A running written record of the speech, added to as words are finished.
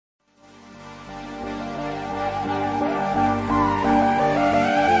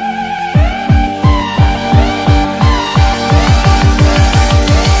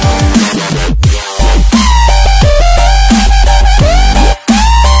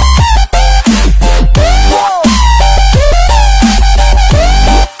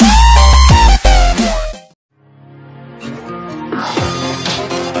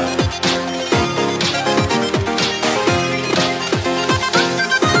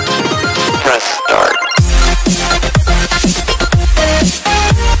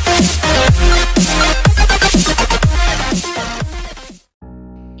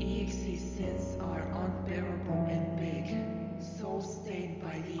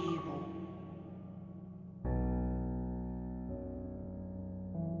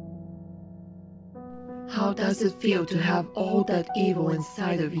How does it feel to have all that evil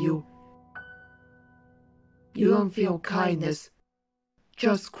inside of you? You don't feel kindness,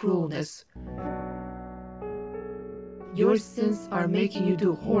 just cruelness. Your sins are making you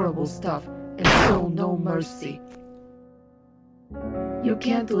do horrible stuff and show no mercy. You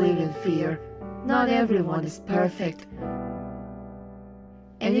can't live in fear. Not everyone is perfect.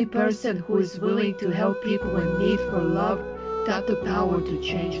 Any person who is willing to help people in need for love got the power to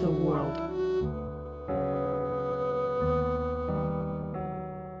change the world.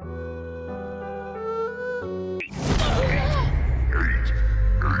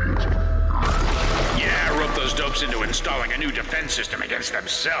 Yeah, I roped those dopes into installing a new defense system against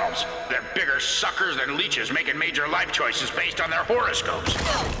themselves. They're bigger suckers than leeches, making major life choices based on their horoscopes.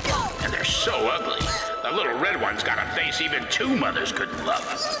 And they're so ugly. The little red one's got a face even two mothers couldn't love.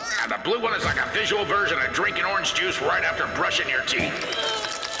 And the blue one is like a visual version of drinking orange juice right after brushing your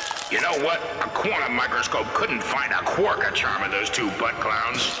teeth. You know what? A quantum microscope couldn't find a quark a charm of those two butt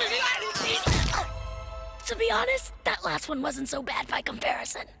clowns. To be honest, that last one wasn't so bad by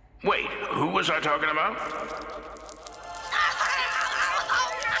comparison. Wait, who was I talking about?